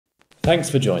Thanks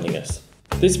for joining us.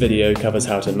 This video covers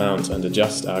how to mount and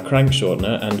adjust our crank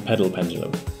shortener and pedal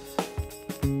pendulum.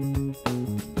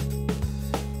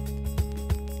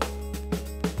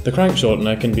 The crank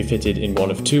shortener can be fitted in one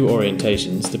of two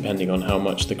orientations depending on how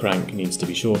much the crank needs to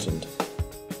be shortened.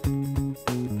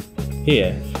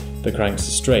 Here, the cranks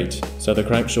are straight, so the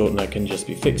crank shortener can just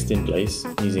be fixed in place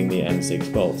using the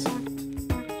M6 bolts.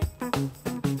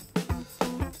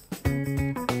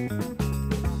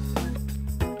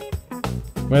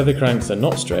 Where the cranks are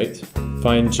not straight,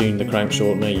 fine-tune the crank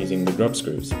shortener using the grub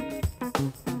screws.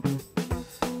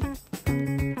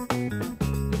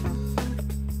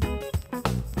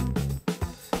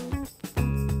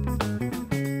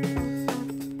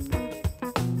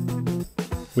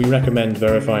 We recommend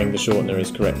verifying the shortener is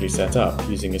correctly set up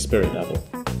using a spirit level.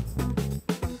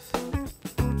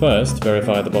 First,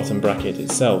 verify the bottom bracket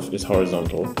itself is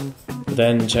horizontal,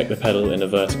 then check the pedal in a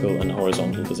vertical and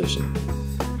horizontal position.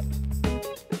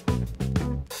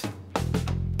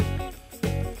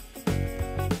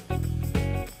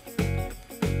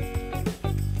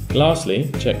 Lastly,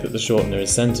 check that the shortener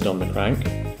is centered on the crank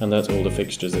and that all the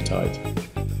fixtures are tight.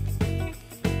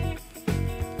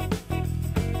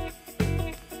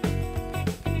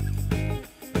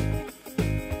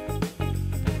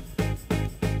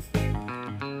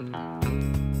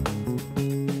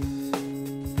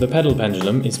 The pedal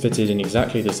pendulum is fitted in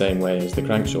exactly the same way as the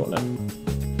crank shortener.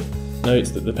 Note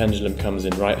that the pendulum comes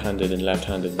in right-handed and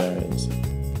left-handed variants.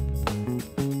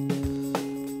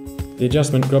 The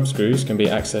adjustment grub screws can be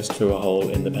accessed through a hole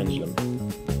in the pendulum.